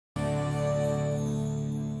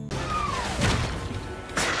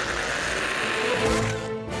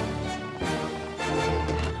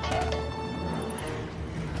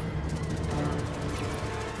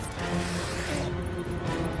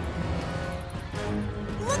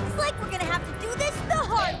Looks like we're gonna have to do this the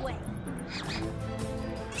hard way.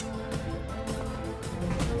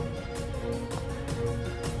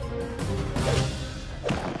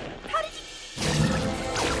 How did you...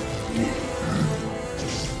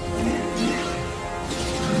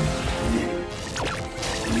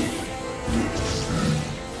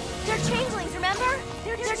 They're changelings, remember?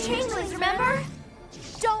 They're changelings, remember?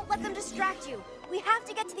 Don't let them distract you. We have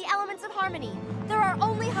to get to the elements of harmony. They're our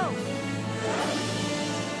only hope.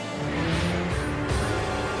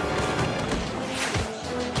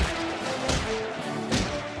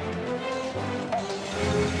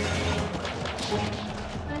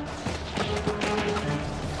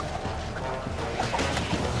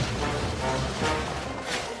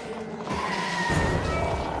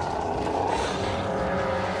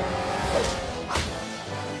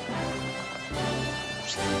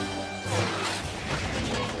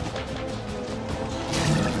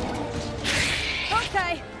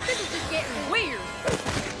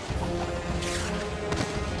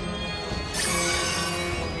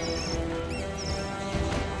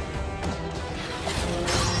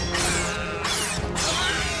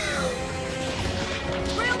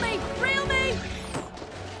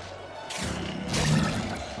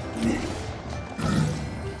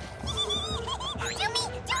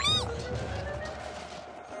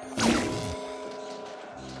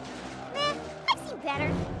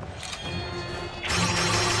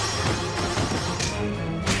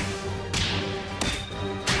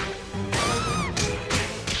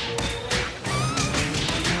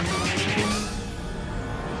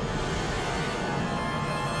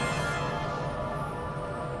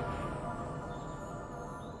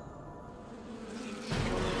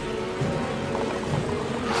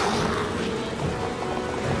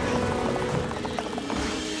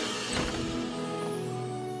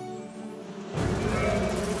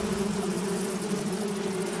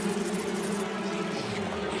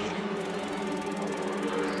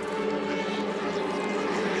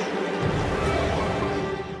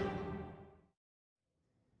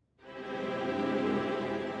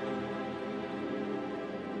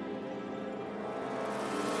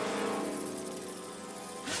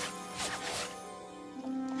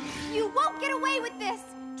 Get away with this!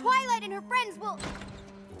 Twilight and her friends will...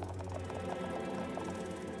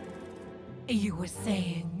 You were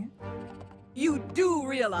saying? You do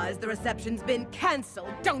realize the reception's been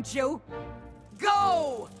cancelled, don't you?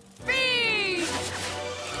 Go! Feed!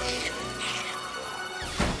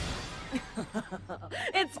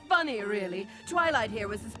 It's funny, really. Twilight here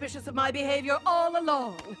was suspicious of my behavior all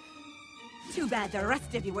along. Too bad the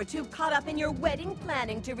rest of you were too caught up in your wedding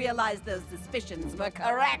planning to realize those suspicions were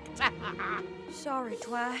correct. Sorry,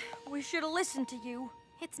 Twi. We should have listened to you.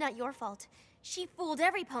 It's not your fault. She fooled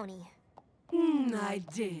every pony. I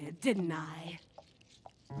did, didn't I?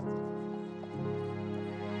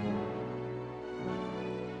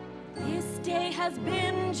 This day has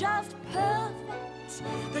been just perfect.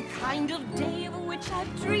 The kind of day of which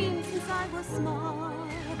I've dreamed since I was small.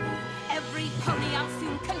 Every pony I'll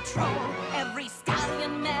soon control. Every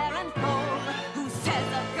stallion, mare, and foal. Who says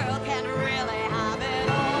a girl can really have it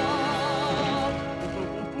all?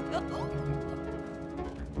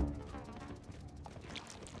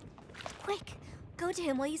 Quick, go to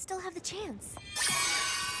him while you still have the chance.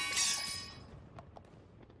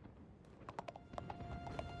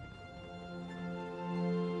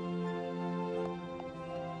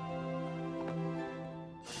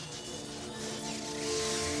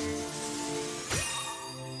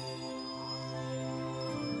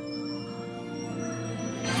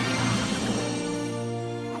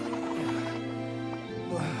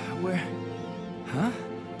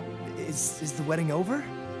 Is the wedding over?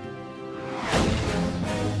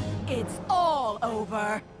 It's all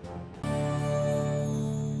over.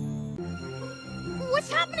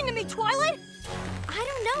 What's happening to me, Twilight? I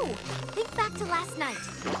don't know. Think back to last night.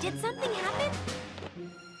 Did something happen?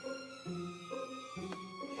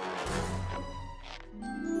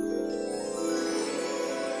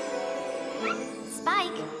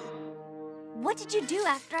 Spike, what did you do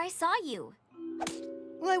after I saw you?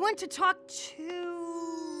 Well, I went to talk to...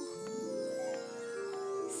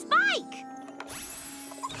 Spike!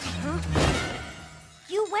 Huh?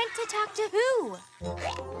 You went to talk to who?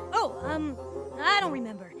 Oh, I don't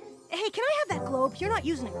remember. Hey, can I have that globe? You're not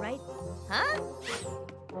using it, right? Huh?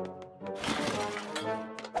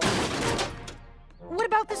 What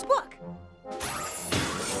about this book?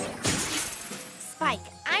 Spike,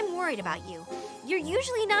 I'm worried about you. You're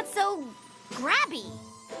usually not so grabby.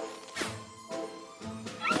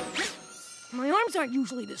 My arms aren't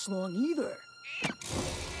usually this long either.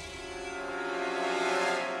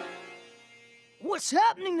 What's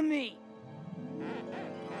happening to me?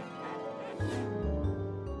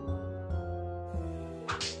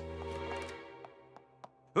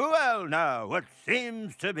 Well, now, what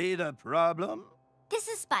seems to be the problem? This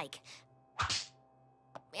is Spike.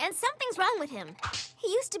 And something's wrong with him.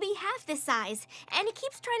 He used to be half this size, and he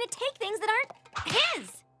keeps trying to take things that aren't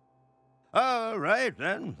his. All right,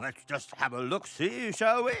 then. Let's just have a look-see,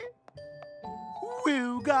 shall we?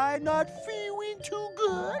 Will guy not feeling too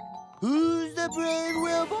good? Who's the brave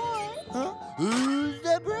will boy? Huh? Who's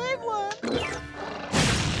the brave one?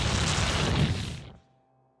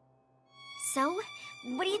 So,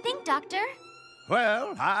 what do you think, Doctor?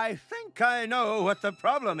 Well, I think I know what the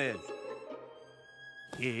problem is.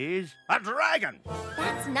 He's a dragon.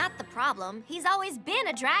 That's not the problem. He's always been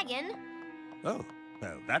a dragon. Oh,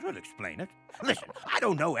 well, that would explain it. Listen, I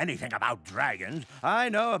don't know anything about dragons. I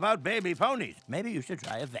know about baby ponies. Maybe you should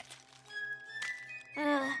try a vet.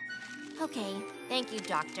 Okay. Thank you,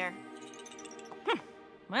 Doctor.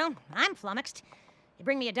 Well, I'm flummoxed. You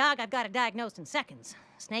bring me a dog, I've got it diagnosed in seconds.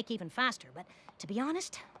 Snake even faster, but to be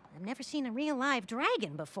honest, I've never seen a real live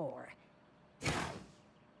dragon before.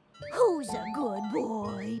 Who's a good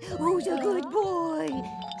boy? Who's a good boy?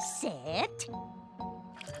 Sit.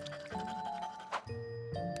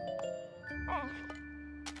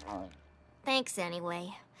 Thanks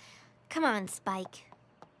anyway. Come on, Spike.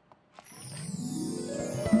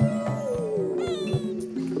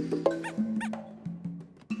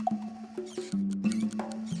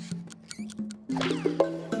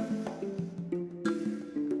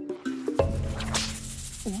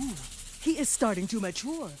 He is starting to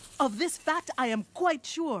mature. Of this fact, I am quite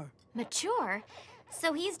sure. Mature?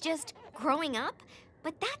 So he's just growing up?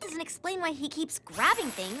 But that doesn't explain why he keeps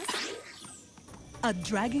grabbing things. A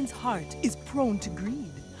dragon's heart is prone to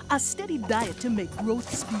greed. A steady diet to make growth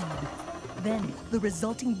speed. Then, the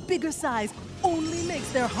resulting bigger size only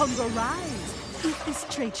makes their hunger rise. If this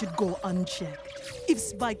trait should go unchecked, if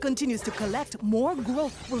Spike continues to collect, more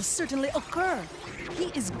growth will certainly occur. He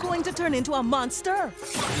is going to turn into a monster.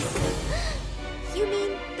 You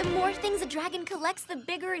mean the more things a dragon collects, the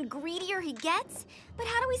bigger and greedier he gets? But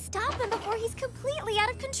how do we stop him before he's completely out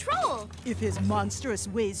of control? If his monstrous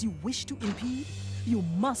ways you wish to impede, you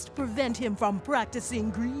must prevent him from practicing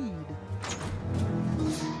greed.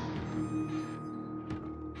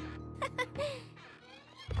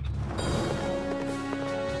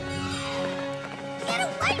 Get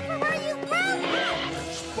away from her, you brute!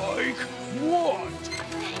 Spike, what?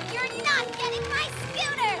 You're not getting my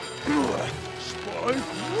scooter! Spike,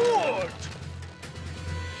 what?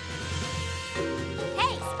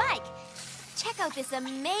 Hey, Spike! Check out this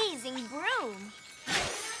amazing broom!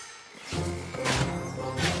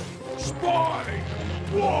 Spike,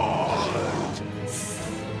 what?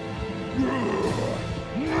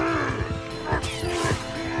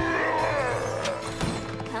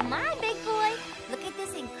 Come on, big boy. Look at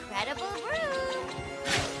this incredible broom.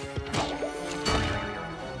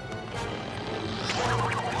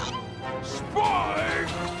 Spike,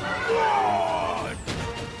 what?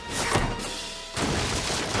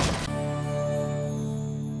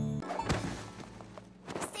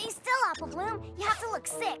 Stay still, Apple Bloom. You have to look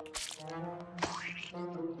sick.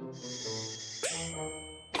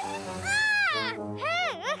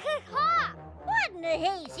 What in the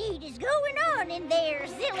hayseed is going on in there,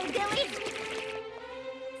 silly Billy?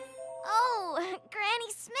 Oh,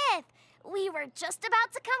 Granny Smith. We were just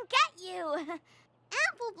about to come get you.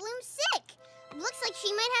 Apple Bloom's sick. Looks like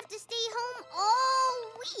she might have to stay home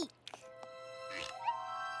all week.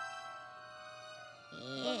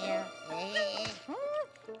 Yeah.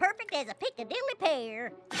 Perfect as a Piccadilly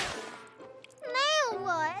pear. Now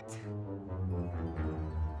what?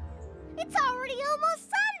 It's already almost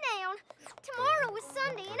sundown. Tomorrow is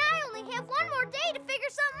Sunday, and I only have one more day to figure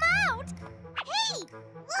something out. Hey,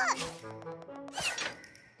 look!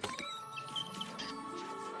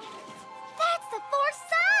 That's the fourth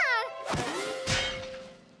sign.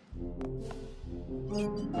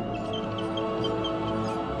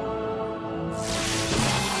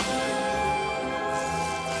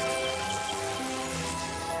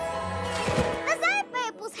 The Zap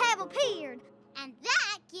apples have appeared. And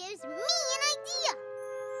that gives me an idea.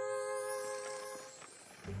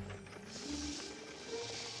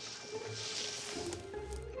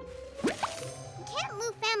 We can't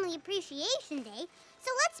move Family Appreciation Day,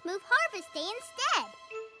 so let's move Harvest Day instead.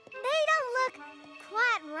 They don't look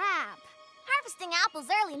quite ripe. Harvesting apples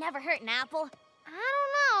early never hurt an apple. I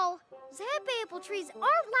don't know. Zap apple trees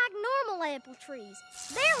aren't like normal apple trees.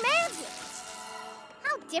 They're magic.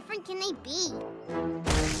 How different can they be?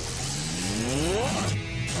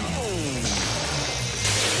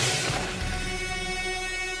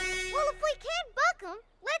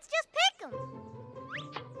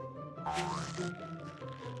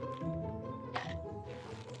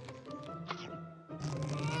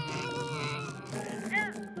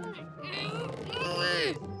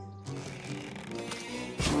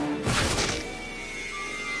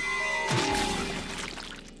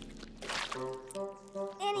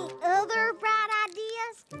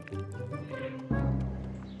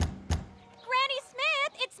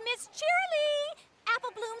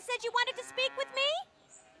 Apple Bloom said you wanted to speak with me?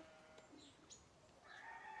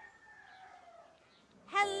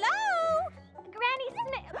 Hello? Granny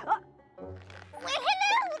Smith. Well,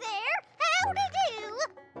 hello there. Howdy do.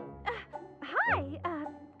 Hi,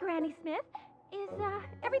 Granny Smith. Is,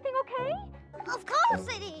 everything okay? Of course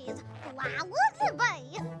it is. Why wouldn't it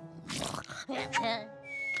be?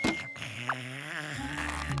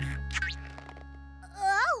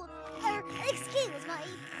 Oh, excuse me.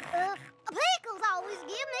 Pickles always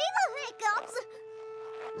give me the hiccups.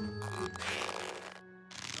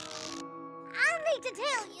 I need to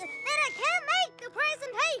tell you that I can't make the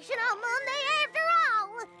presentation on Monday after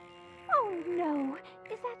all. Oh, no.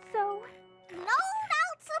 Is that so? No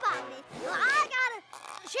doubts about it. I gotta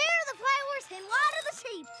share the flowers and water the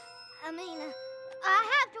sheep. I mean, I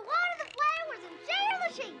have to water the flowers and share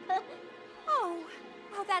the sheep. Oh,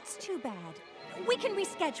 well, that's too bad. We can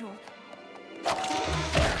reschedule.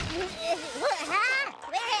 Hi,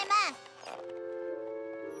 where am I?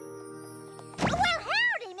 Well,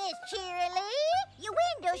 howdy, Miss Cheerilee. You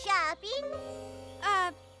window shopping?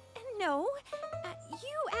 No.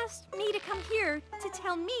 You asked me to come here to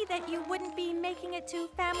tell me that you wouldn't be making it to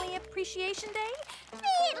Family Appreciation Day?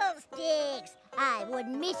 Fiddlesticks! I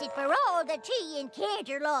wouldn't miss it for all the tea in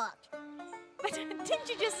Canterlot. But didn't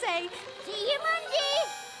you just say... See you Monday!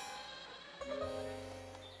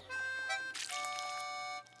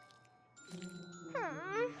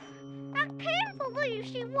 I can't believe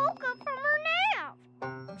she woke up from her nap.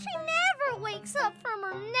 She never wakes up from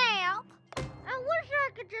her nap. I wish I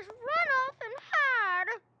could just run off and hide.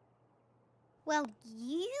 Well,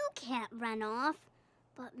 you can't run off,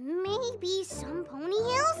 but maybe some pony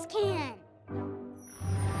else can.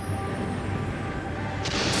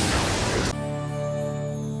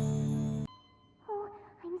 Oh,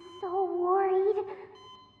 I'm so worried.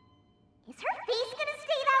 Is her face gonna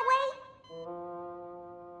stay that way?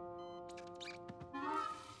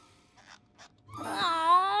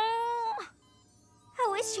 Oh. How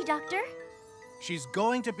is she, Doctor? She's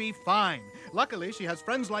going to be fine. Luckily, she has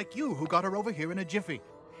friends like you who got her over here in a jiffy.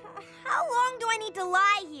 How long do I need to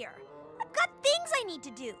lie here? I've got things I need to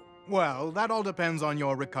do. Well, that all depends on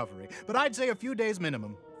your recovery, but I'd say a few days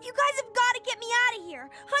minimum. You guys have got to get me out of here.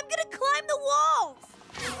 I'm gonna climb the walls.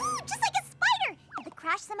 Ooh, just like a spider. Did the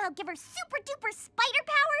crash somehow give her super-duper spider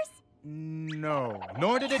powers? No,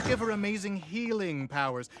 nor did it give her amazing healing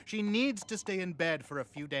powers. She needs to stay in bed for a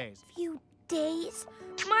few days. Few days?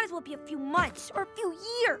 Might as well be a few months or a few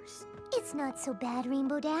years. It's not so bad,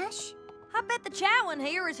 Rainbow Dash. I bet the chow in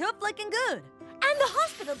here is hoof-licking good. And the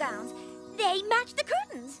hospital gowns, they match the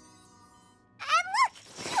curtains. And look,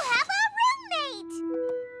 you have a roommate!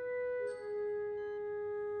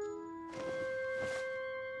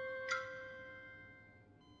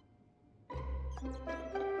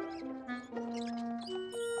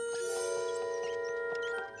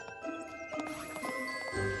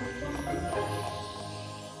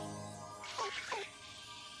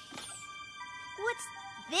 What's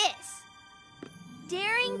this?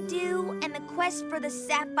 Daring Do and the Quest for the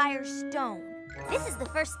Sapphire Stone. This is the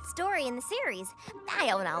first story in the series.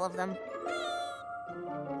 I own all of them.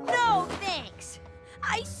 No, thanks.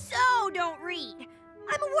 I so don't read.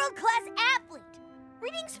 I'm a world-class athlete.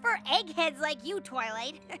 Reading's for eggheads like you,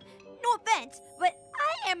 Twilight. No offense, but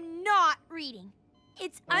I am not reading.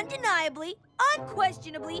 It's undeniably,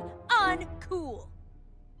 unquestionably uncool.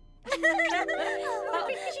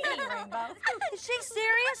 Is she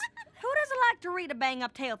serious? Who doesn't like to read a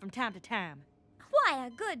bang-up tale from time to time? Why, a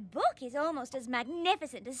good book is almost as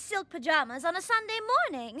magnificent as silk pajamas on a Sunday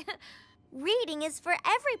morning. Reading is for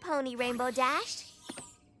every pony, Rainbow Dash.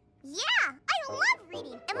 Yeah, I love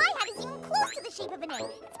reading, and my head is even close to the shape of an egg.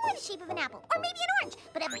 It's more the shape of an apple, or maybe an orange,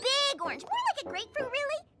 but a big orange, more like a grapefruit,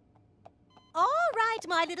 really. All right,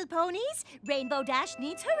 my little ponies. Rainbow Dash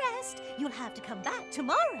needs her rest. You'll have to come back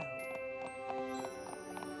tomorrow.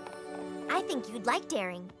 I think you'd like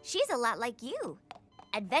Daring. She's a lot like you.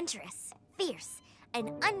 Adventurous, fierce,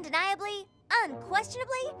 and undeniably,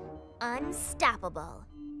 unquestionably, unstoppable.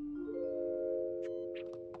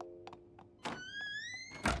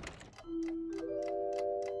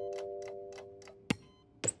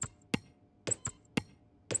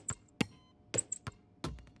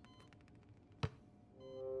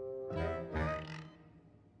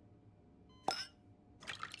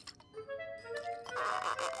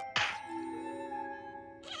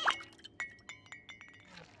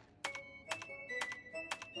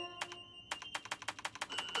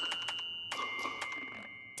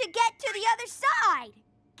 To get to the other side.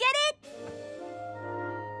 Get it?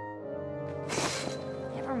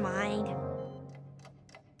 Never mind.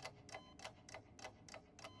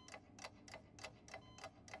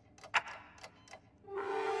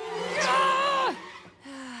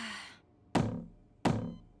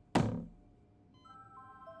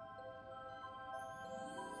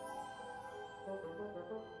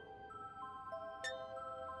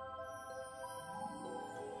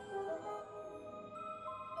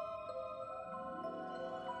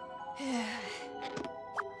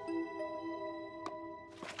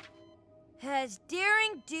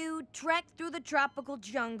 trekked through the tropical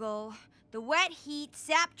jungle. The wet heat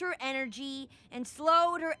sapped her energy and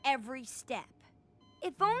slowed her every step.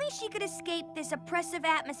 If only she could escape this oppressive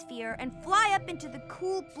atmosphere and fly up into the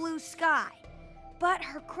cool blue sky. But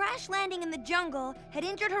her crash landing in the jungle had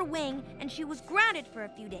injured her wing and she was grounded for a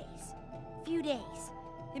few days. Few days.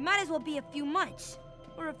 It might as well be a few months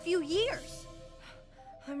or a few years.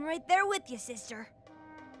 I'm right there with you, sister.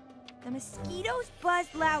 The mosquitoes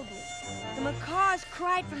buzzed loudly. The macaws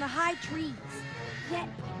cried from the high trees. Yet,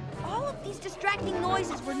 all of these distracting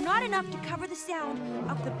noises were not enough to cover the sound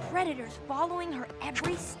of the predators following her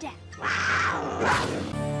every step.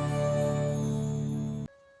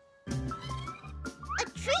 A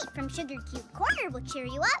treat from Sugar Cube Corner will cheer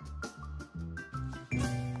you up.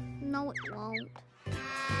 No, it won't.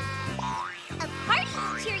 A party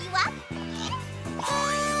will cheer you up.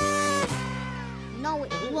 No,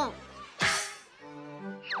 it won't.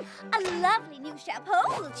 A lovely new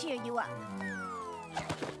chapeau will cheer you up.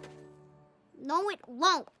 No, it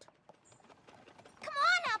won't. Come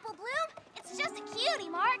on, Apple Bloom. It's just a cutie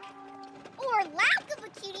mark. Or lack of a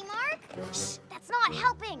cutie mark. Shh, that's not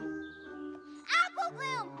helping. Apple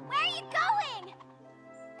Bloom, where are you going?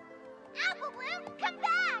 Apple Bloom, come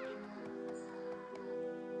back.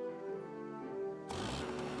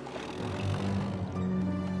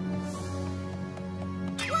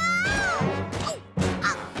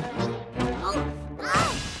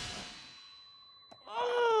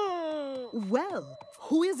 Well,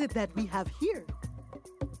 who is it that we have here?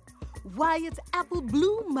 Why, it's Apple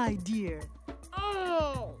Bloom, my dear.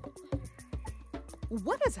 Oh.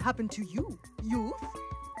 What has happened to you, youth?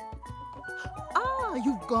 Ah,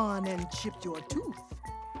 you've gone and chipped your tooth.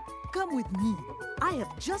 Come with me. I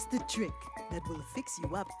have just the trick that will fix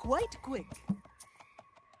you up quite quick.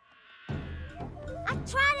 I've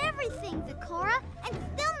tried everything, Vicora, and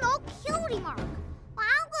still no cutie mark. Well,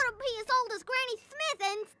 I'm gonna be as old as Granny Smith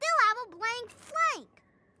and still have a blank flank.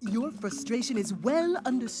 Your frustration is well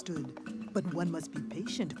understood, but one must be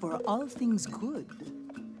patient for all things good.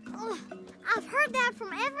 Ugh, I've heard that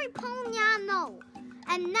from every pony I know,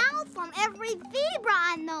 and now from every zebra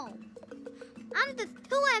I know. I'm just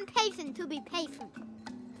too impatient to be patient.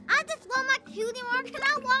 I just want my cutie mark and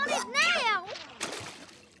I want it now.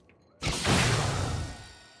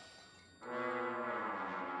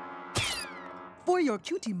 For your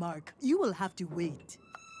cutie mark, you will have to wait.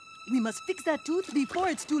 We must fix that tooth before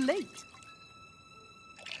it's too late.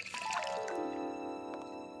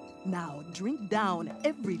 Now, drink down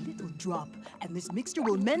every little drop, and this mixture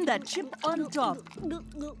will mend that chip on top.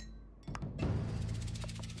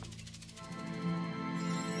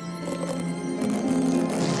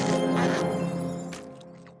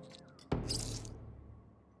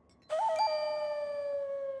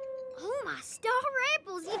 Oh, my star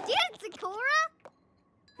apples, you did it, Zecora!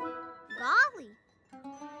 Golly,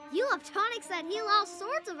 you have tonics that heal all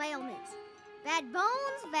sorts of ailments. Bad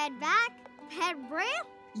bones, bad back, bad breath.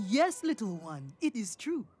 Yes, little one, it is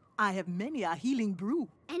true. I have many a healing brew.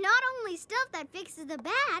 And not only stuff that fixes the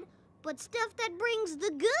bad, but stuff that brings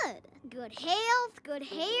the good. Good health, good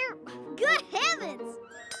hair, good heavens!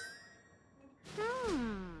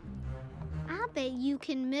 I bet you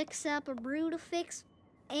can mix up a brew to fix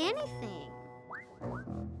anything.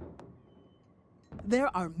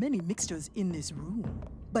 There are many mixtures in this room,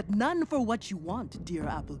 but none for what you want, dear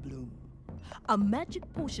Apple Bloom. A magic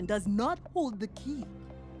potion does not hold the key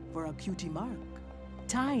for a cutie mark.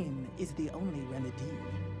 Time is the only remedy.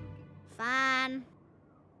 Fine.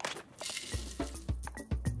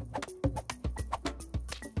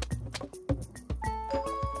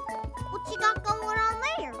 What you got going on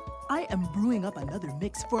there? I am brewing up another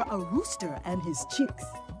mix for a rooster and his chicks.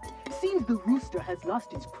 Seems the rooster has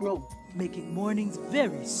lost his crow, making mornings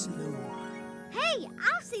very slow. Hey,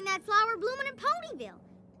 I've seen that flower blooming in Ponyville.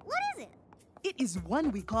 What is it? It is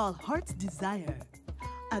one we call Heart's Desire.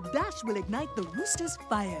 A dash will ignite the rooster's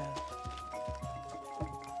fire.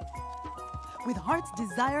 With Heart's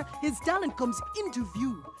Desire, his talent comes into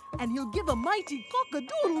view, and he'll give a mighty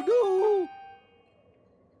cock-a-doodle-doo.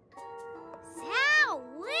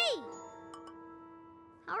 Sowee!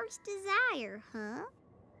 Heart's Desire, huh?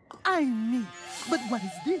 I'm me. But what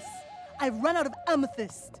is this? I've run out of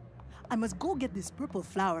amethyst. I must go get this purple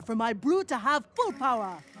flower for my brew to have full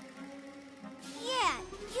power. Yeah,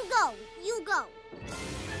 you go, you go.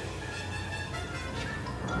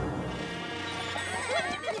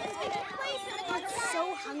 I'm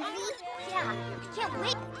so hungry. Yeah, I can't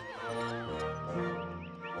wait.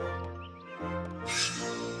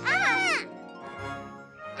 Ah!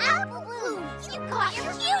 Apple Bloom, you got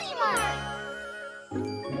your cutie mark!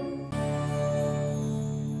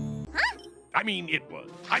 I mean, it was.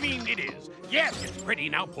 I mean, it is. Yes, it's pretty.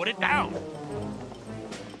 Now put it down.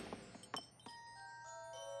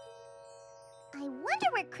 I wonder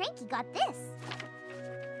where Cranky got this.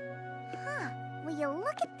 Huh, will you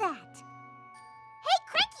look at that? Hey,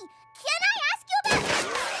 Cranky, can I ask you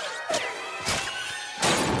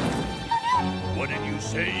about... What did you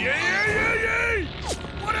say? Yay!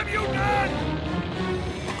 What have you done?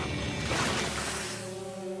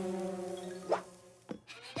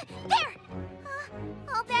 There!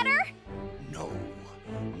 All better? No,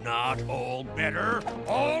 not all better.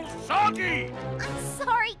 All soggy! I'm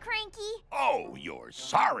sorry, Cranky. Oh, you're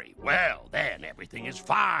sorry. Well, then everything is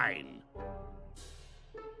fine.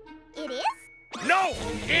 It is? No,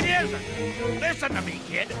 it isn't. Listen to me,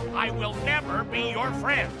 kid. I will never be your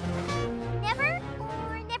friend. Never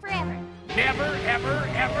or never ever? Never, ever,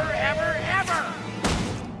 ever, ever, ever.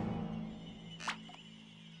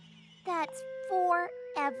 That's 4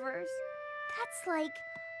 evers. That's like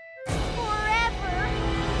forever.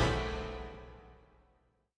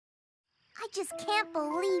 I just can't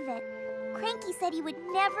believe it. Cranky said he would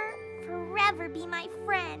never, forever be my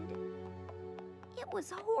friend. It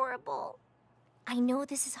was horrible. I know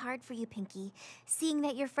this is hard for you, Pinkie, seeing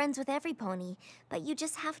that you're friends with every pony, but you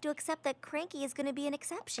just have to accept that Cranky is going to be an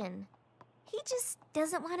exception. He just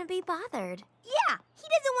doesn't want to be bothered. Yeah, he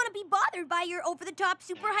doesn't want to be bothered by your over-the-top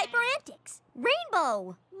super hyper antics.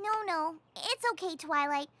 Rainbow! No, it's okay,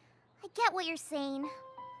 Twilight. I get what you're saying,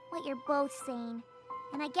 what you're both saying,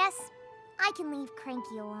 and I guess I can leave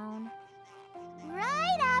Cranky alone.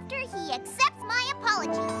 Right after he accepts my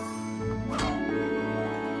apology.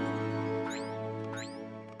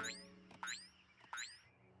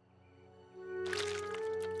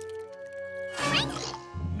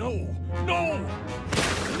 No!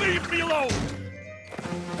 Leave me alone!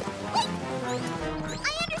 Wait! I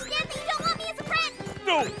understand that you don't want me as a friend!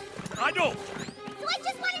 No, I don't! So I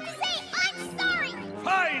just wanted to say I'm sorry!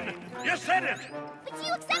 Fine! You said it! But do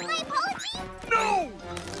you accept my apology? No!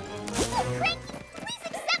 Oh, Cranky, please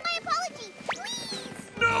accept my apology! Please!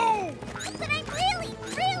 No! But I'm really...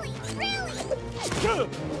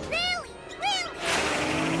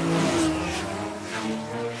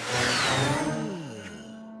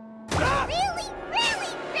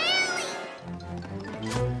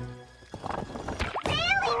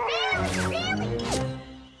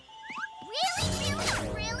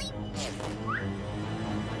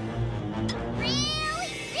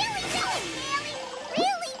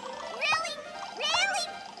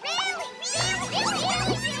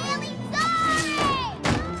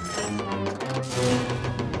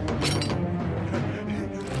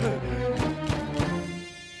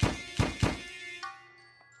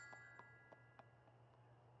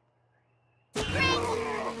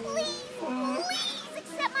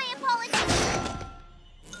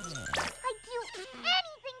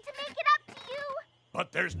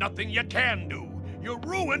 But there's nothing you can do. You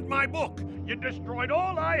ruined my book. You destroyed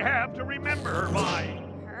all I have to remember her by.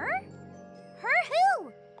 Her? Her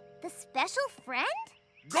who? The special friend?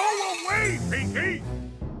 Go away, Pinkie!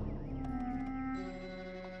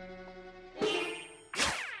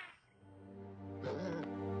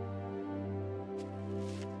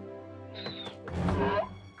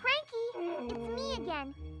 Cranky, it's me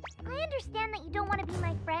again. I understand that you don't want to be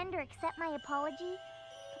my friend or accept my apology.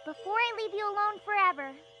 But before I leave you alone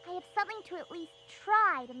forever, I have something to at least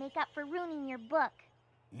try to make up for ruining your book.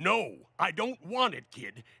 No, I don't want it,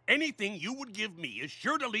 kid. Anything you would give me is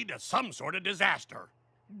sure to lead to some sort of disaster.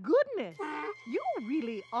 Goodness, you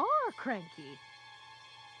really are cranky.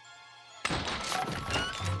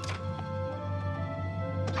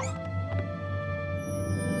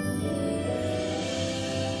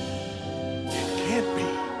 It can't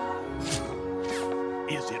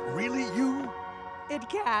be. Is it really you? It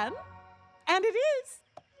can, and it is.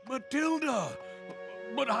 Matilda!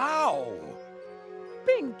 But how?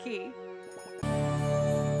 Pinkie.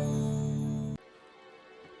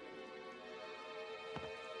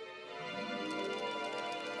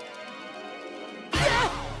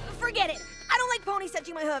 Forget it. I don't like ponies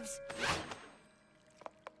touching my hooves.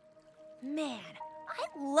 Man,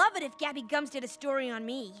 I'd love it if Gabby Gums did a story on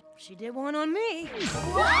me. She did one on me.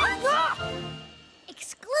 What?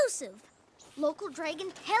 Exclusive. Local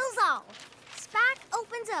Dragon tells all. Spike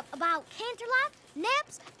opens up about Canterlot,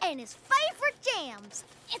 Naps, and his favorite jams.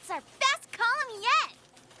 It's our best column yet.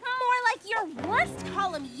 More like your worst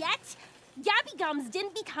column yet. Gabby Gums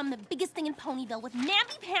didn't become the biggest thing in Ponyville with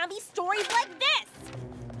namby-pamby stories like this.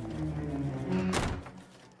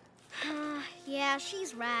 Yeah,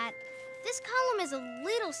 she's right. This column is a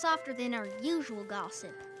little softer than our usual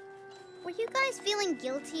gossip. Were you guys feeling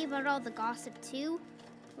guilty about all the gossip too?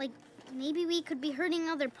 Like Maybe we could be hurting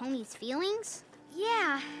other ponies' feelings?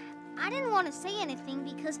 Yeah, I didn't want to say anything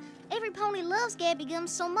because every pony loves Gabby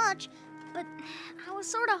Gums so much, but I was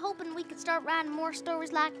sort of hoping we could start writing more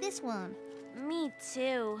stories like this one. Me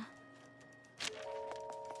too.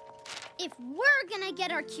 If we're gonna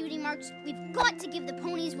get our cutie marks, we've got to give the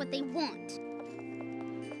ponies what they want.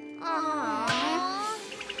 Aww.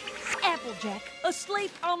 Applejack,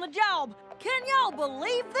 asleep on the job. Can y'all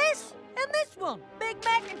believe this? And this one, Big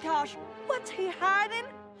Macintosh, what's he hiding?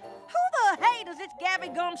 Who the hey does this Gabby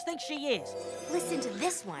Gums think she is? Listen to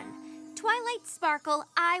this one. Twilight Sparkle,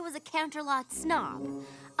 I was a Canterlot snob.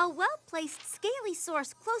 A well-placed, scaly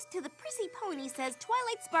source close to the prissy pony says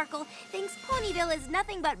Twilight Sparkle thinks Ponyville is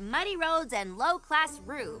nothing but muddy roads and low-class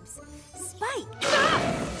rubes. Spike!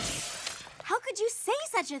 How could you say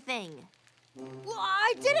such a thing? Well,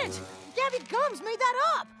 I didn't. Gabby Gums made that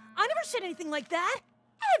up. I never said anything like that.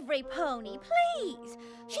 Every pony, please.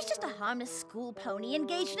 She's just a harmless school pony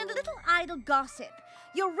engaged in a little idle gossip.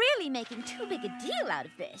 You're really making too big a deal out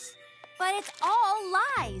of this. But it's all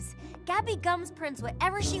lies. Gabby Gums prints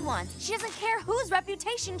whatever she wants. She doesn't care whose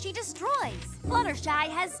reputation she destroys. Fluttershy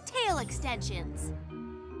has tail extensions.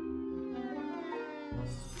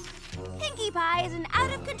 Pinkie Pie is an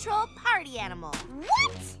out-of-control party animal.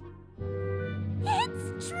 What?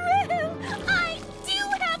 It's true! I do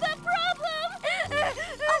have a problem!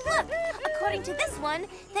 Oh, look! According to this one,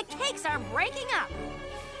 the cakes are breaking up.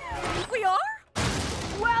 We are?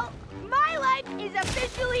 Well, my life is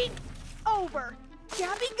officially over.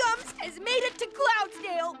 Gabby Gums has made it to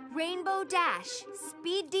Cloudsdale. Rainbow Dash,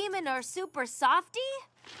 Speed Demon or Super Softy?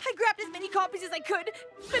 I grabbed as many copies as I could,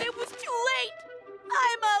 but it was too late.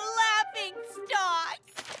 I'm a laughing stock.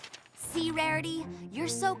 See, Rarity, your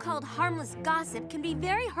so-called harmless gossip can be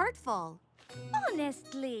very hurtful.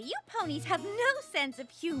 Honestly, you ponies have no sense of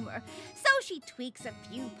humor. So she tweaks a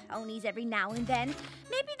few ponies every now and then.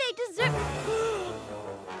 Maybe they deserve...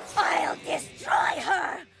 I'll destroy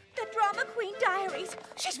her! The Drama Queen Diaries.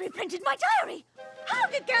 She's reprinted my diary. How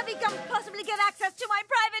did Gabby Gums possibly get access to my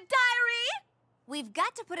private diary? We've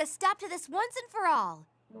got to put a stop to this once and for all.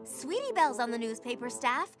 Sweetie Belle's on the newspaper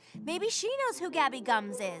staff. Maybe she knows who Gabby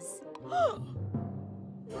Gums is.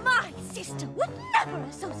 My sister would never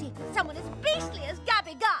associate with someone as beastly as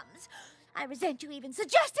Gabby Gums. I resent you even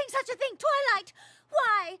suggesting such a thing, Twilight.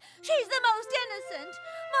 Why? She's the most innocent,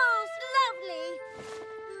 most lovely,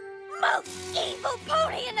 most evil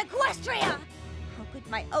pony in Equestria. How could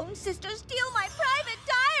my own sister steal my private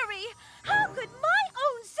diary? How could my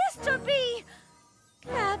own sister be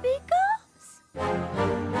Gabby Gums?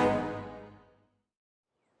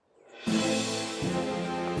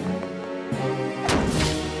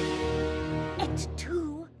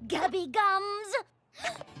 Gabby Gums!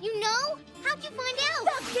 You know? How'd you find out?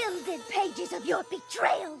 The gilded pages of your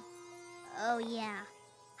betrayal! Oh, yeah.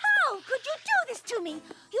 How could you do this to me?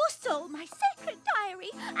 You stole my sacred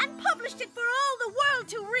diary and published it for all the world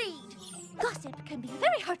to read! Gossip can be a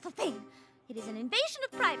very hurtful thing. It is an invasion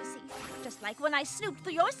of privacy, just like when I snooped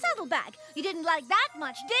through your saddlebag. You didn't like that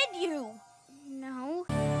much, did you? No.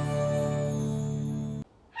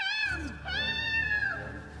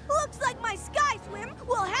 Looks like my sky swim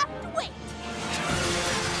will have to wait.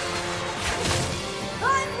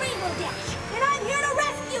 I'm Rainbow Dash, and I'm here to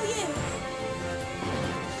rescue you.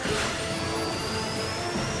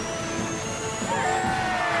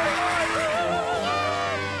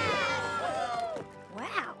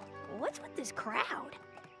 Wow, what's with this crowd?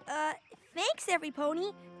 Thanks,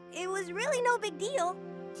 everypony. It was really no big deal.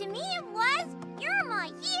 To me it was. You're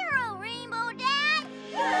my hero, Rainbow Dash!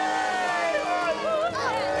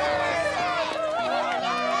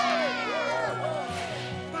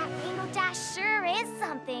 That Rainbow Dash sure is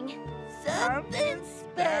something. Something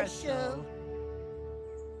special.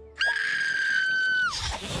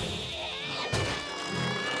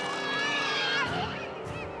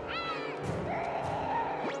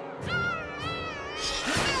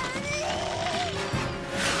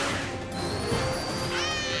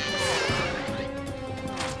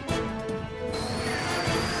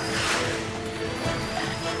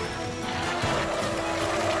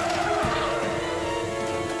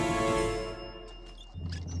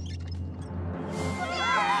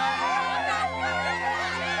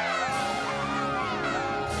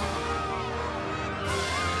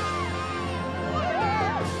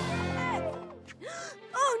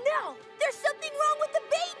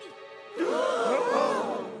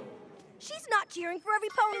 Cheering for every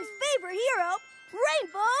pony's favorite hero,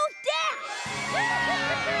 Rainbow Dash!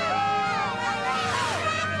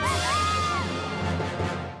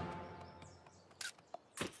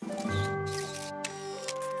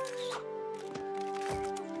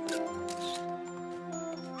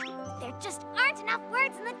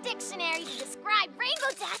 dictionary to describe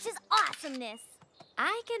Rainbow Dash's awesomeness.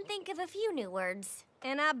 I can think of a few new words.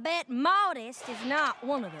 And I bet modest is not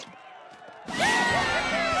one of them.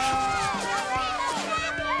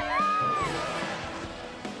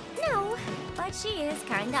 No, but she is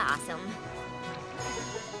kinda awesome.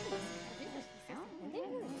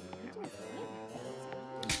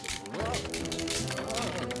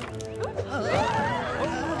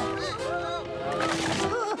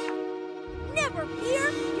 Never fear,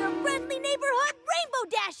 your friendly neighborhood Rainbow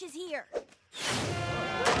Dash is here.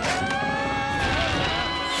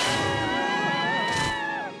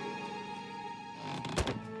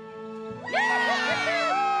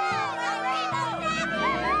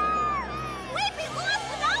 We'd be lost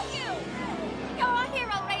without you! You're a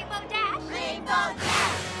hero, Rainbow Dash! Rainbow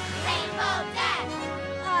Dash! Rainbow Dash!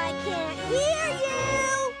 I can't hear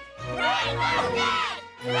you! Rainbow Dash!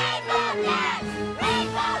 Rainbow Dash!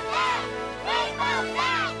 Rainbow Dash! Rainbow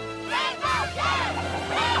Dash! Rainbow Dash!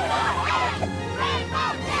 Rainbow Dash! Rainbow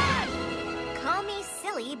Dash! Call me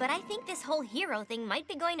silly, but I think this whole hero thing might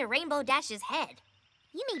be going to Rainbow Dash's head.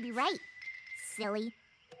 You may be right, silly.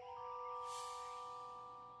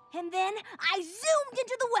 And then I zoomed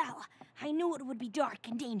into the well. I knew it would be dark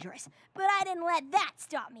and dangerous, but I didn't let that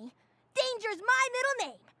stop me. Danger's my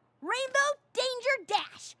middle name. Rainbow Danger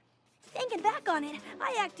Dash. Thinking back on it,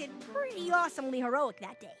 I acted pretty awesomely heroic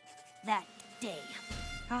that day.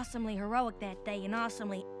 Awesomely heroic that day and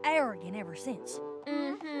awesomely arrogant ever since.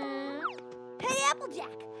 Mm-hmm. Hey,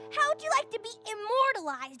 Applejack, how would you like to be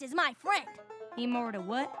immortalized as my friend? Immortal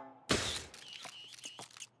what?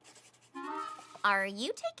 Are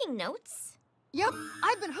you taking notes? Yep,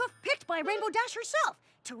 I've been hoof-picked by Rainbow Dash herself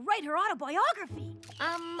to write her autobiography.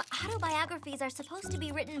 Autobiographies are supposed to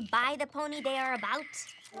be written by the pony they are about.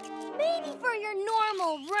 Maybe for your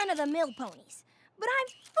normal run-of-the-mill ponies. But I'm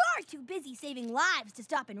far too busy saving lives to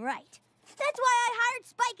stop and write. That's why I hired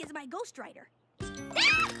Spike as my ghostwriter.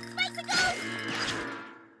 Ah! Spike's a ghost!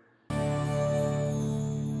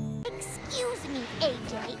 Excuse me,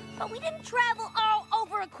 AJ. But we didn't travel all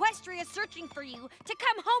over Equestria searching for you to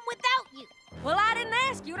come home without you. Well, I didn't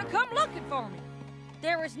ask you to come looking for me.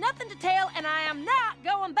 There is nothing to tell, and I am not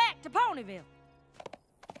going back to Ponyville.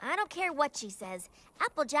 I don't care what she says.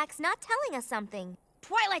 Applejack's not telling us something.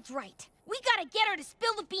 Twilight's right. We gotta get her to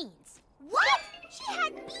spill the beans. What? She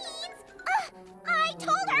had beans? I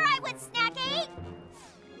told her I would snack 8.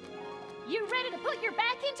 You ready to put your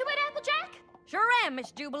back into it, Applejack? Sure am,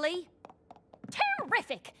 Miss Jubilee.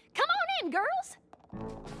 Terrific! Come on in, girls.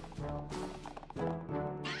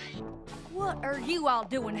 What are you all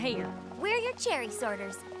doing here? We're your cherry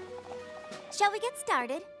sorters. Shall we get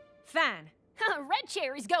started? Fine. Red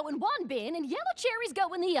cherries go in one bin and yellow cherries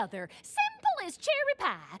go in the other. Simple as cherry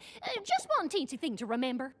pie. Just one teensy thing to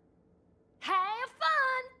remember. Have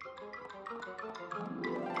fun!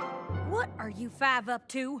 What are you 5 up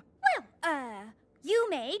to? Well, you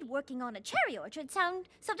made working on a cherry orchard sound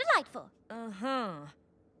so delightful. Uh-huh.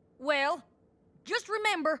 Well, just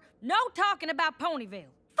remember, no talking about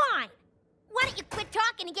Ponyville. Fine. Why don't you quit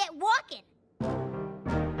talking and get walking?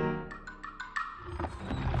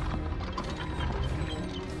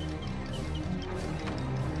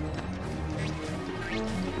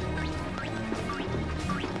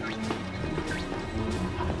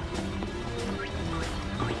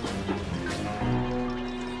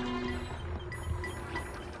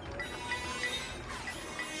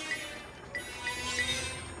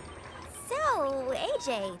 So,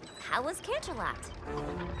 AJ, how was Canterlot?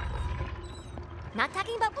 Not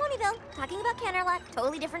talking about Ponyville, talking about Canterlot,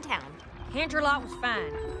 totally different town. Canterlot was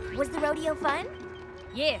fine. Was the rodeo fun?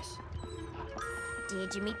 Yes.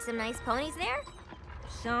 Did you meet some nice ponies there?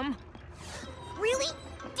 Some. Really?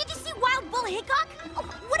 Did you see Wild Bull Hickok? Oh,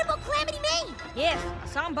 what about Calamity May? Yes, I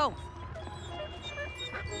saw them both.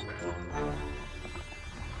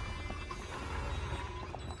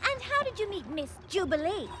 And how did you meet Miss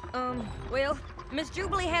Jubilee? Well, Miss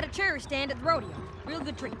Jubilee had a cherry stand at the rodeo. Real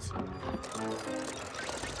good treats.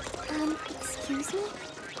 Excuse me?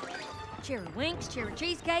 Cherry winks, cherry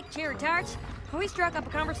cheesecake, cherry tarts. We struck up a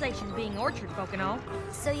conversation, being orchard folk and all.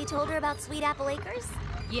 So you told her about Sweet Apple Acres?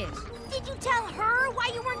 Yes. Did you tell her why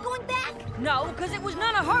you weren't going back? No, because it was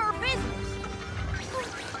none of her business.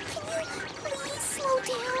 Can you please slow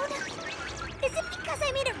down? Is it because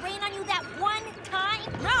I made it rain on you that one time?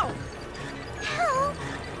 No. Help!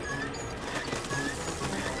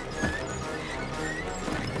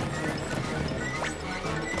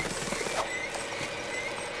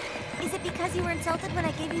 Is it because you were insulted when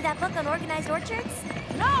I gave you that book on organized orchards?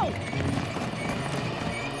 No!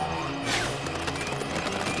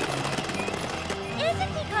 Is it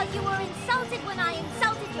because you were insulted when I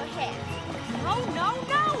insulted your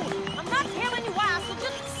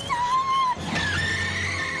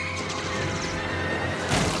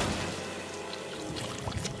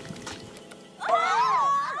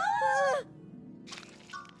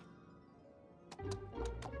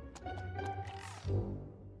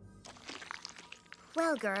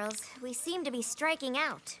Well, girls, we seem to be striking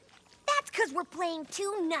out. That's because we're playing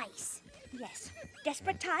too nice. Yes,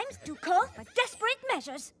 desperate times do call for desperate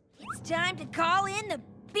measures. It's time to call in the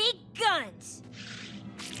big guns.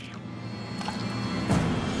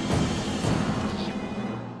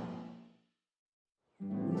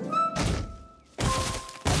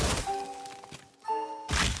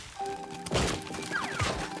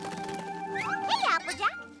 Hey,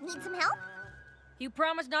 Applejack. Need some help? You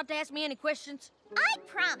promise not to ask me any questions? I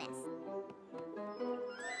promise.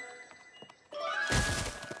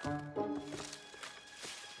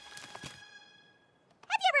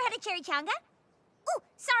 Have you ever had a chimichanga? Oh,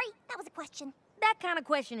 sorry, that was a question. That kind of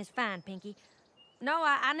question is fine, Pinkie. No,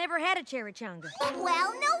 I never had a chimichanga.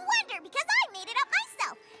 Well, no wonder, because I made it up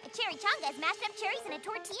myself. A chimichanga is mashed up cherries in a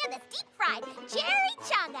tortilla that's deep fried.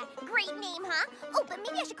 Chimichanga. Great name, huh? Oh, but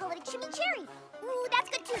maybe I should call it a chimichurri. Ooh, that's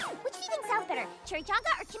good too. Which do you think sounds better,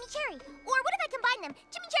 chimichanga or chimichurri? Or what if I combine them?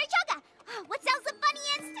 Chimichurrichanga. What sounds the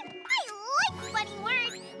funniest? I like funny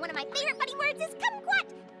words. One of my favorite funny words is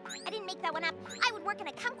kumquat. I didn't make that one up. I would work in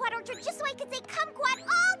a kumquat orchard just so I could say kumquat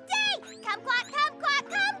all day. Kumquat, kumquat,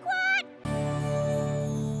 kumquat.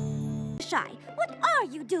 Shy, what are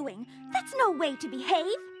you doing? That's no way to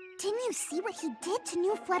behave. Didn't you see what he did to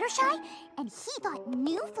new Fluttershy? And he thought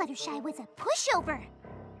new Fluttershy was a pushover.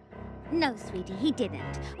 No, sweetie, he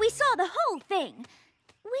didn't. We saw the whole thing.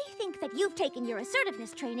 We think that you've taken your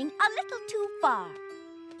assertiveness training a little too far.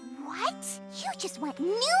 What? You just want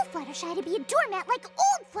new Fluttershy to be a doormat like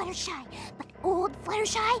old Fluttershy. But old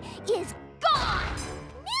Fluttershy is gone!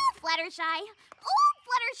 New Fluttershy! Old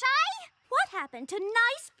Fluttershy! What happened to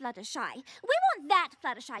nice Fluttershy? We want that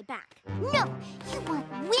Fluttershy back. No! You want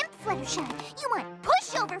wimp Fluttershy. You want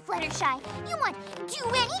pushover Fluttershy. You want do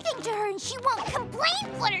anything to her and she won't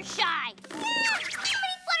complain Fluttershy. Too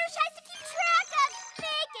many Fluttershys to keep track of.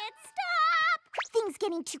 Make it stop! Things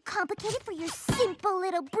getting too complicated for your simple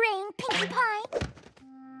little brain, Pinkie Pie.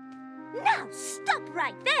 Now, stop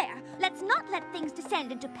right there. Let's not let things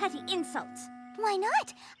descend into petty insults. Why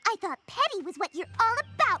not? I thought petty was what you're all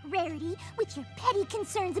about, Rarity, with your petty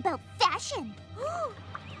concerns about fashion.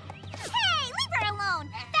 Hey, leave her alone.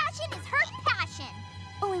 Fashion is her passion.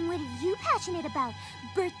 Oh, and what are you passionate about?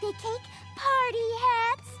 Birthday cake? Party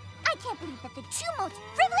hats? I can't believe that the two most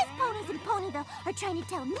frivolous ponies in Ponyville are trying to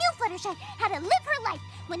tell new Fluttershy how to live her life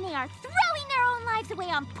when they are throwing their own lives away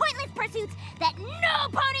on pointless pursuits that no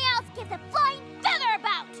pony else gives a flying feather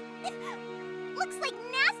about. Looks like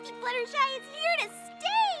nasty Fluttershy is here to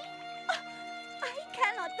stay. I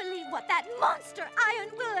cannot believe what that monster Iron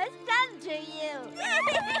Will has done to you.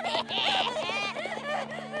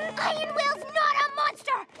 Iron Will's not a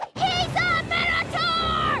monster. He's a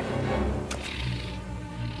minotaur!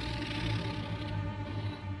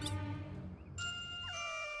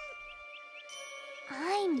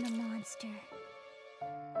 I'm the monster.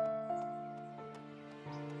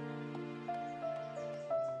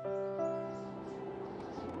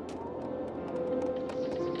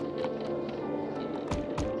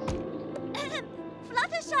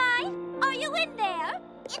 Fluttershy, are you in there?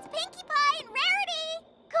 It's Pinkie Pie and Rarity!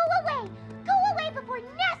 Go away! Go away before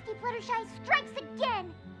nasty Fluttershy strikes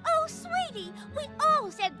again! Oh, sweetie, we all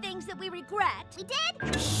said things that we regret. We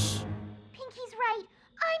did? Shh! Pinkie's right.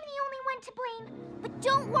 I'm the only one to blame. But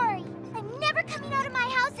don't worry. I'm never coming out of my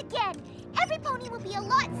house again. Every pony will be a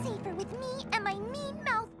lot safer with me and my mean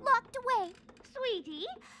mouth locked away. Sweetie,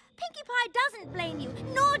 Pinkie Pie doesn't blame you,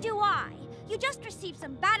 nor do I. You just received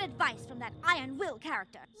some bad advice from that Iron Will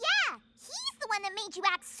character. Yeah, he's the one that made you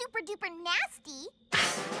act super duper nasty.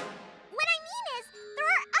 What I mean is, there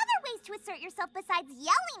are other ways to assert yourself besides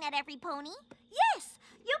yelling at every pony. Yes,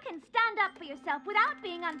 you can stand up for yourself without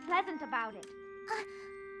being unpleasant about it.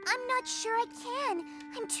 I'm not sure I can.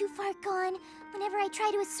 I'm too far gone. Whenever I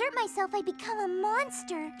try to assert myself, I become a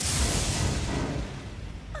monster.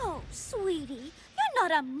 Oh, sweetie, you're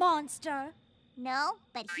not a monster. No,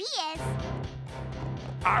 but he is.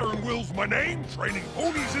 Iron Will's my name, training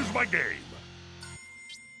ponies is my game.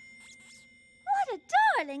 What a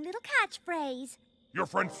darling little catchphrase. Your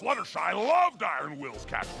friend Fluttershy loved Iron Will's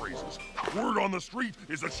catchphrases. Word on the street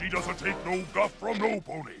is that she doesn't take no guff from no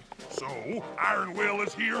pony. So, Iron Will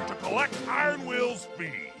is here to collect Iron Will's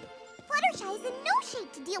fee. Fluttershy is in no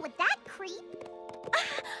shape to deal with that creep.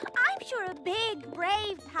 I'm sure a big,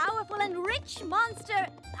 brave, powerful, and rich monster,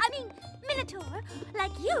 minotaur,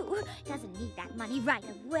 like you, doesn't need that money right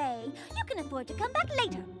away. You can afford to come back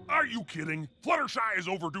later. Are you kidding? Fluttershy is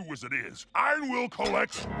overdue as it is. Iron Will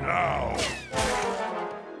collects now.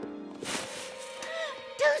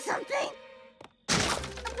 Do something!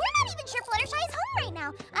 We're not even sure Fluttershy is home right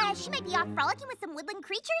now. She might be off frolicking with some woodland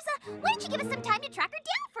creatures. Why don't you give us some time to track her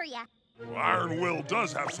down for you? Well, Iron Will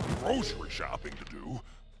does have some grocery shopping to do.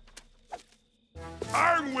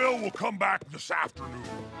 Iron will come back this afternoon.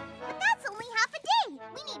 But that's only half a day.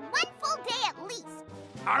 We need 1 full day at least.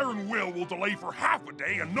 Iron will delay for half a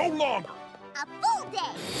day and no longer. A full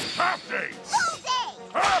day. Half day. Full day.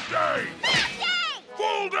 Half day. Half day.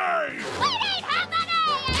 Full day. We need half a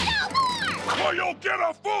day and no more. Well, you'll get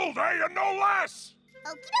a full day and no less.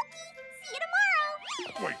 Okie dokie. See you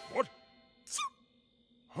tomorrow. Wait, what?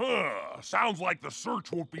 Huh, sounds like the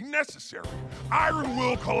search won't be necessary. Iron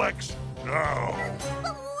will collects now.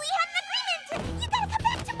 But we had an agreement. You gotta come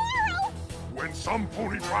back tomorrow. When some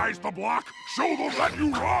pony tries to block, show them that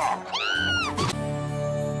you rock.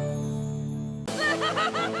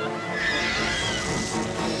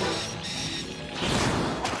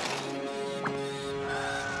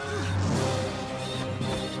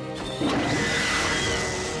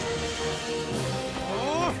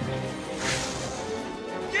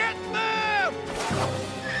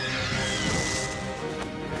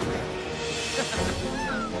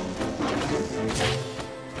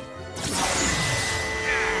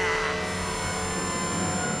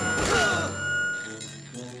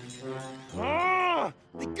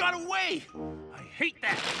 They got away! I hate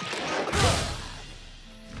that!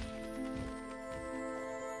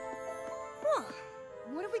 Huh.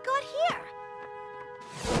 What have we got here?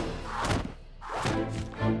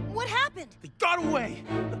 What happened? They got away!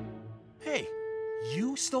 Hey,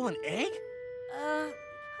 you stole an egg?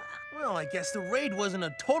 Well, I guess the raid wasn't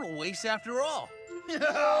a total waste after all.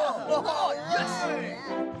 Oh,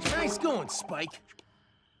 yes! Nice going, Spike.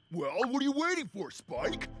 Well, what are you waiting for,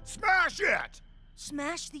 Spike? Smash it!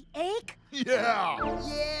 Smash the egg? Yeah!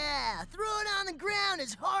 Yeah! Throw it on the ground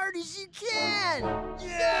as hard as you can!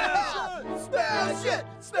 Yeah! Smash it!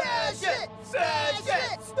 Smash it! Smash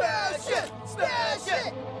it! Smash it! Smash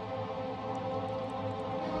it!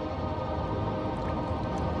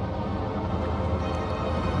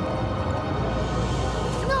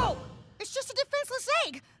 No! It's just a defenseless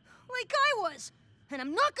egg, like I was. And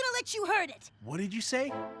I'm not gonna let you hurt it. What did you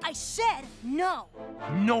say? I said no.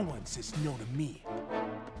 No one says no to me.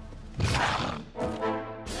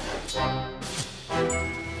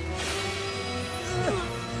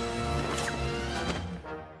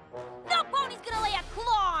 No pony's gonna lay a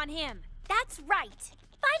claw on him. That's right.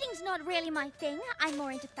 Fighting's not really my thing. I'm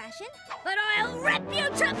more into fashion. But I'll rip you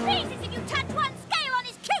to pieces if you touch one scale on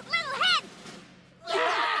his cute little head!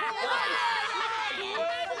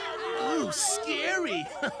 Ooh, scary!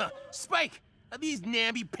 Spike, are these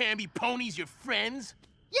namby-pamby ponies your friends?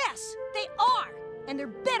 Yes, they are. And they're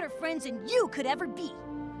better friends than you could ever be.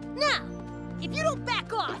 Now, if you don't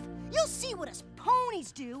back off, you'll see what us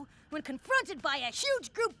ponies do when confronted by a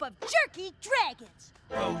huge group of jerky dragons.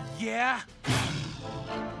 Oh, yeah?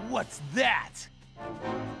 What's that?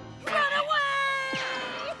 Run away!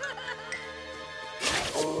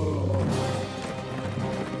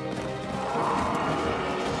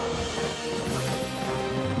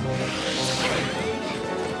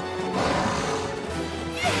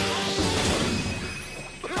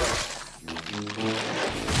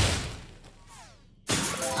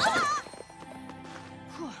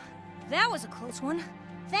 That was a close one.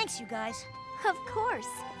 Thanks, you guys. Of course.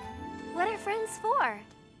 What are friends for?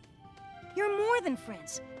 You're more than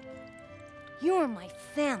friends. You're my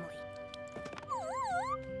family.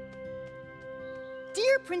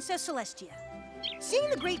 Dear Princess Celestia, seeing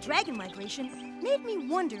the Great Dragon Migration made me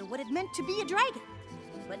wonder what it meant to be a dragon.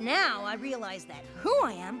 But now I realize that who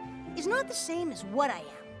I am is not the same as what I am.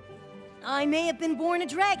 I may have been born a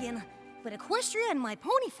dragon, but Equestria and my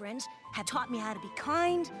pony friends have taught me how to be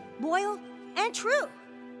kind, loyal, and true.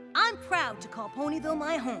 I'm proud to call Ponyville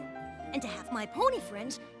my home and to have my pony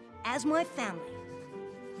friends as my family.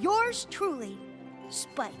 Yours truly,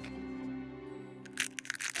 Spike.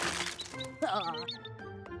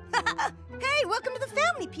 Hey, welcome to the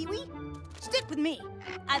family, Pee-wee. Stick with me.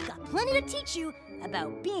 I've got plenty to teach you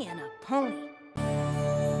about being a pony.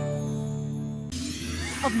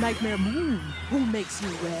 Of Nightmare Moon, who makes you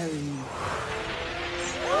wary.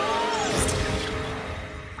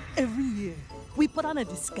 Every year, we put on a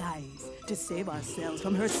disguise to save ourselves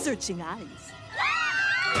from her searching eyes.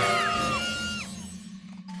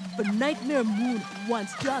 But Nightmare Moon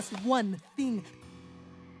wants just one thing.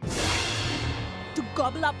 To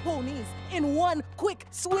gobble up ponies in one quick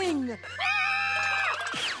swing.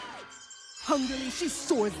 Hungrily, she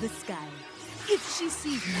soars the sky. If she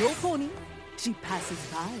sees no pony, she passes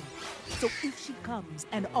by. So if she comes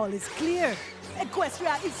and all is clear,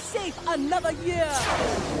 Equestria is safe another year.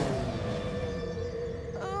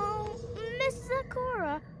 Oh, Miss Sakura.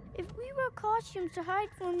 if we wear costumes to hide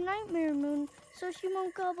from Nightmare Moon so she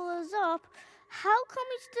won't gobble us up, how come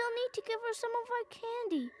we still need to give her some of our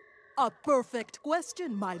candy? A perfect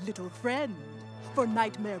question, my little friend. For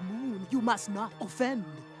Nightmare Moon, you must not offend.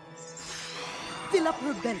 Fill up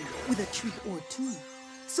her belly with a treat or two,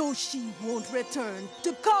 so she won't return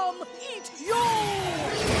to come eat you!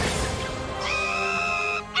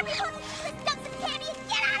 Everyone, let's dump some candy and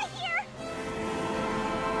get out of here!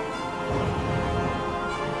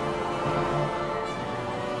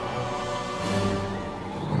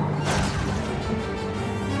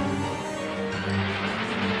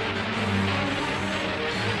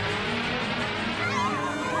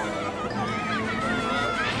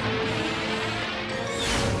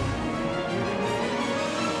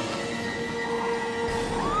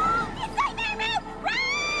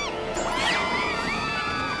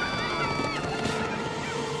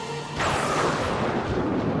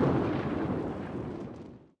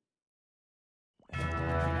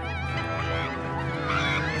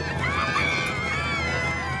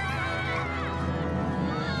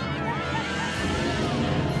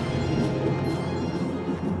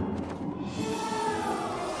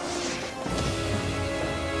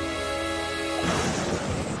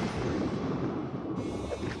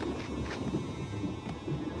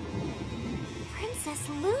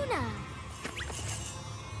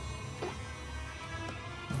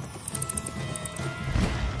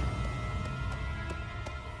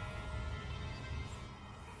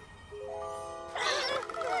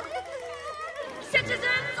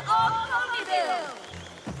 Citizens of Ponyville,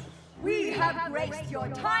 we have graced your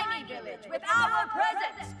tiny village with our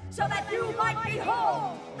presence so that you might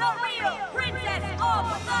behold the real Princess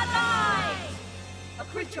of the Night! A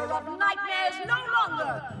creature of nightmares no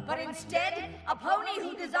longer, but instead a pony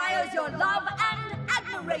who desires your love and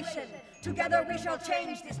admiration. Together we shall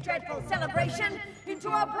change this dreadful celebration into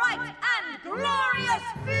a bright and glorious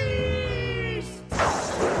feast!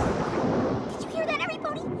 Did you hear that,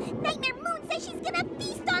 everybody? Nightmare Moon says she's gonna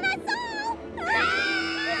feast on us all!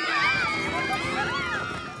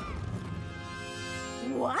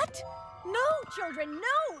 What? No, children,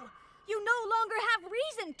 no! You no longer have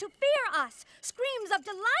reason to fear us. Screams of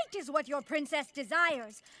delight is what your princess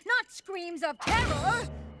desires, not screams of terror.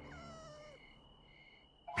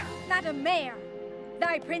 Madam Mayor,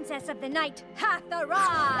 thy princess of the night hath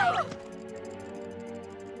arrived.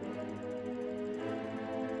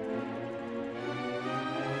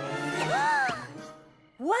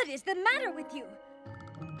 What is the matter with you?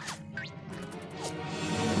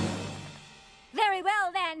 Very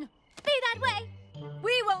well, then. Be that way.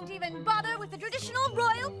 We won't even bother with the traditional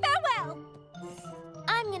royal farewell.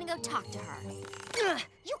 I'm gonna go talk to her.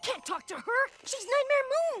 You can't talk to her. She's Nightmare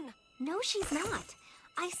Moon. No, she's not.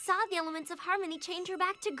 I saw the elements of harmony change her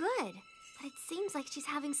back to good. But it seems like she's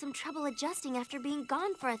having some trouble adjusting after being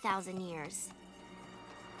gone for 1,000 years.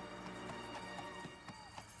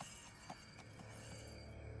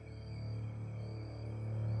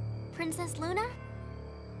 Princess Luna?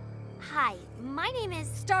 Hi, my name is...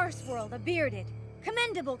 Star Swirl, the bearded.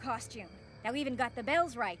 Commendable costume. Now even got the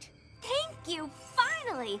bells right. Thank you,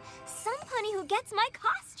 finally! Some pony who gets my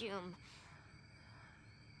costume.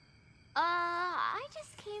 I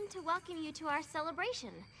just came to welcome you to our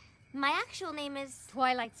celebration. My actual name is...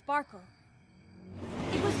 Twilight Sparkle.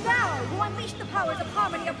 It was thou who unleashed the powers of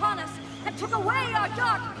harmony upon us and took away our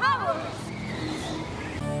dark powers!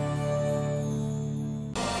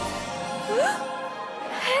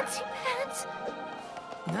 Fancy pants!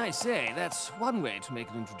 I say, that's one way to make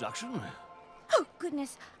an introduction. Oh,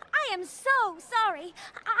 goodness. I am so sorry.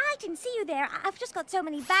 I didn't see you there. I've just got so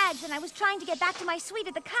many bags, and I was trying to get back to my suite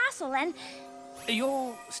at the castle, and...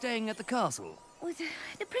 You're staying at the castle? Well,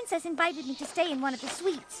 the princess invited me to stay in one of the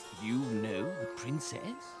suites. You know the princess?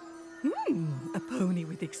 A pony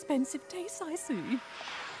with expensive tastes, I see.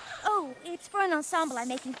 Oh, it's for an ensemble I'm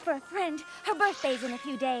making for a friend. Her birthday's in a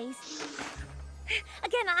few days.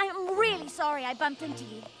 Again, I'm really sorry I bumped into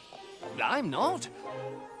you. I'm not.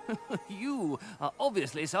 You are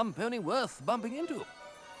obviously some pony worth bumping into.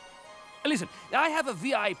 Listen, I have a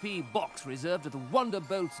VIP box reserved at the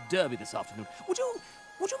Wonderbolts Derby this afternoon. Would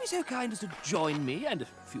you be so kind as to join me and a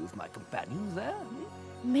few of my companions there?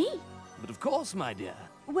 Me? But of course, my dear.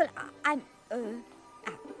 Well,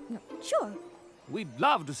 no, sure. We'd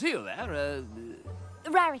love to see you there.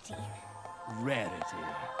 Rarity. Rarity.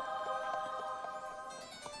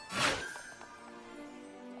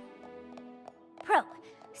 Pro.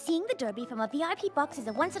 Seeing the Derby from a VIP box is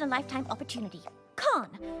a once-in-a-lifetime opportunity. Con.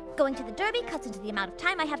 Going to the Derby cuts into the amount of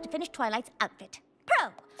time I have to finish Twilight's outfit. Pro.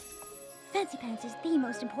 Fancy Pants is the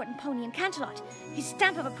most important pony in Canterlot. His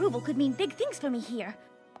stamp of approval could mean big things for me here.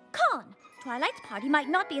 Twilight's party might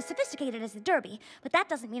not be as sophisticated as the Derby, but that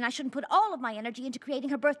doesn't mean I shouldn't put all of my energy into creating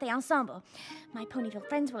her birthday ensemble. My Ponyville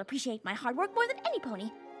friends will appreciate my hard work more than any pony.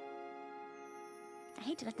 I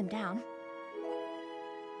hate to let them down.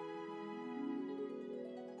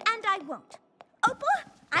 And I won't. Opal,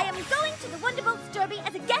 I am going to the Wonderbolt's Derby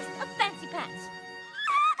as a guest of Fancy Pants.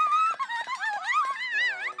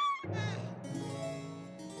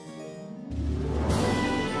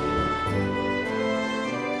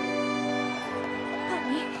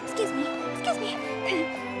 Excuse me.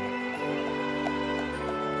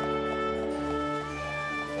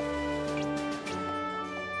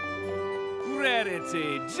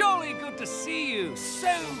 Rarity, jolly good to see you.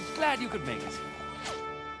 So glad you could make it.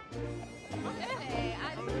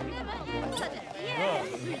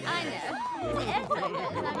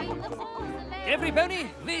 Everypony,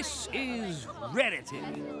 this is Rarity.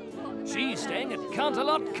 She's staying at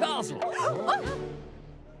Canterlot Castle.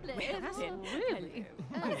 Really?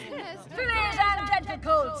 Fillies and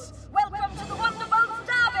tentacles, welcome to the Wonderbolt's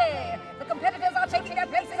Derby. The competitors are taking their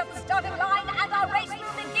places at the starting line, and our race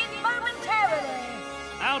will begin momentarily.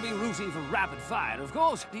 I'll be rooting for Rapid Fire, of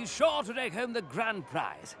course. He's sure to take home the grand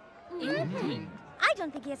prize. I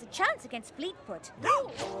don't think he has a chance against Fleetfoot.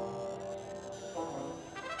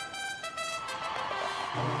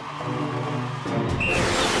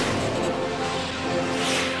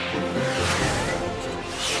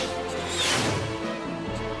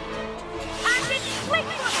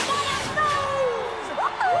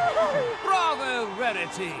 Bravo,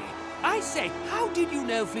 Rarity! I say, how did you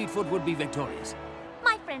know Fleetfoot would be victorious?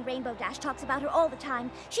 My friend Rainbow Dash talks about her all the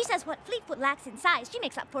time. She says what Fleetfoot lacks in size, she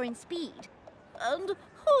makes up for in speed. And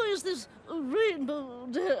who is this Rainbow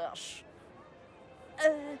Dash?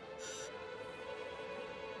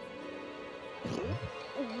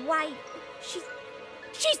 Why, she's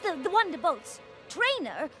the Wonderbolt's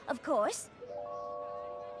trainer, of course.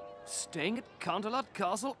 Staying at Canterlot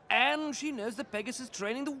Castle, and she knows the Pegasus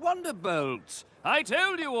training the Wonderbolts. I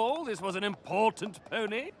told you all this was an important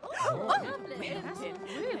pony.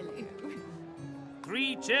 Really?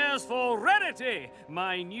 3 cheers for Rarity,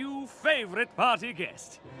 my new favorite party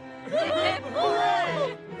guest. Hooray! Hooray!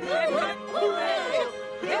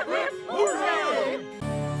 Hooray!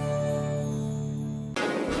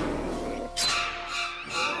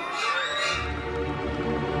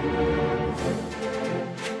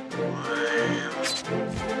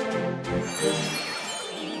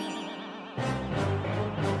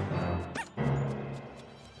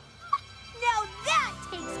 Now that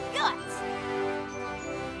takes guts!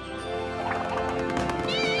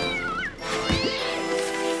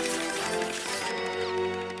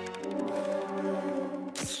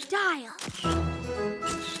 Style.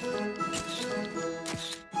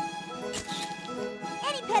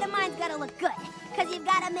 Any pet of mine's gotta look good, because you've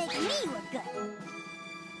gotta make me look good.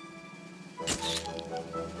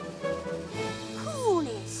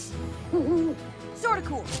 Coolness. Sorta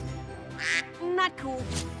cool. Not cool.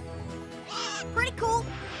 Pretty cool.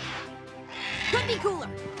 Could be cooler.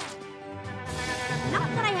 Not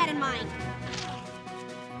what I had in mind.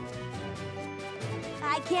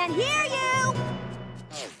 I can't hear you!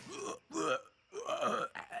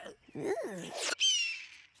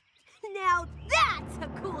 Now that's a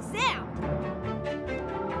cool sound!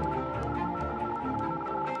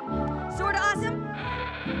 Sorta awesome.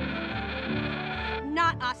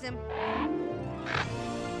 Not awesome.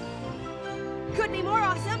 Could be more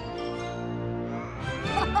awesome.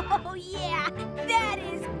 Oh, yeah! That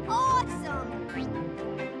is awesome!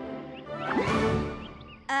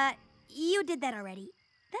 You did that already.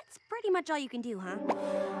 That's pretty much all you can do, huh?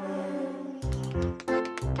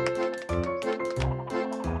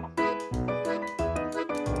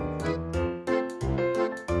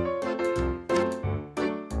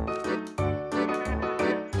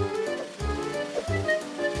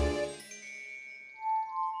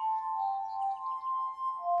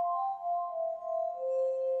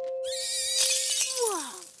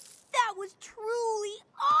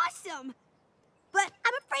 But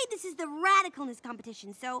I'm afraid this is the radicalness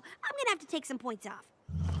competition, so I'm gonna have to take some points off.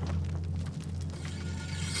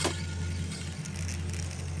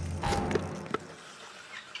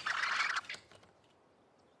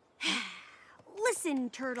 Listen,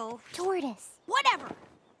 Turtle. Tortoise. Whatever.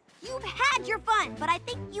 You've had your fun, but I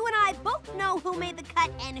think you and I both know who made the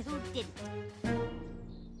cut and who didn't.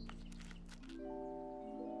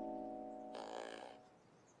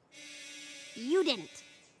 You didn't.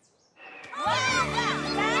 I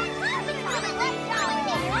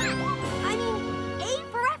mean, A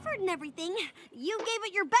for effort and everything. You gave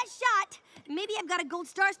it your best shot. Maybe I've got a gold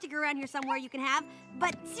star sticker around here somewhere you can have.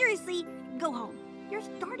 But seriously, go home. You're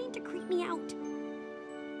starting to creep me out.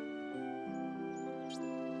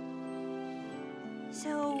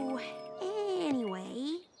 So,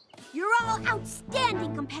 anyway, you're all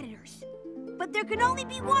outstanding competitors. But there can only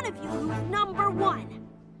be one of you who's #1.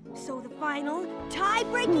 So the final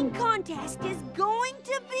tie-breaking contest is going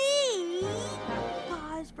to be...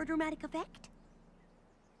 Pause for dramatic effect.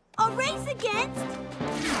 A race against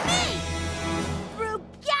me! Through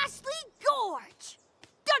Ghastly Gorge!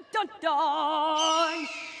 Dun dun dun!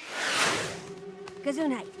 Kazoo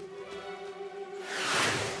night.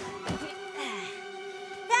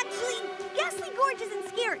 Actually, Ghastly Gorge isn't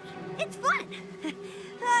scary. It's fun.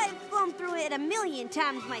 I've flown through it 1,000,000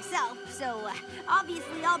 times myself, so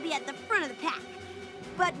obviously I'll be at the front of the pack.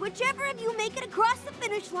 But whichever of you make it across the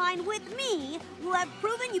finish line with me will have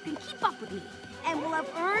proven you can keep up with me, and will have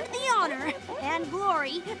earned the honor and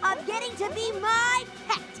glory of getting to be my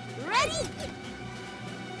pet. Ready?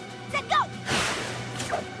 Set, go!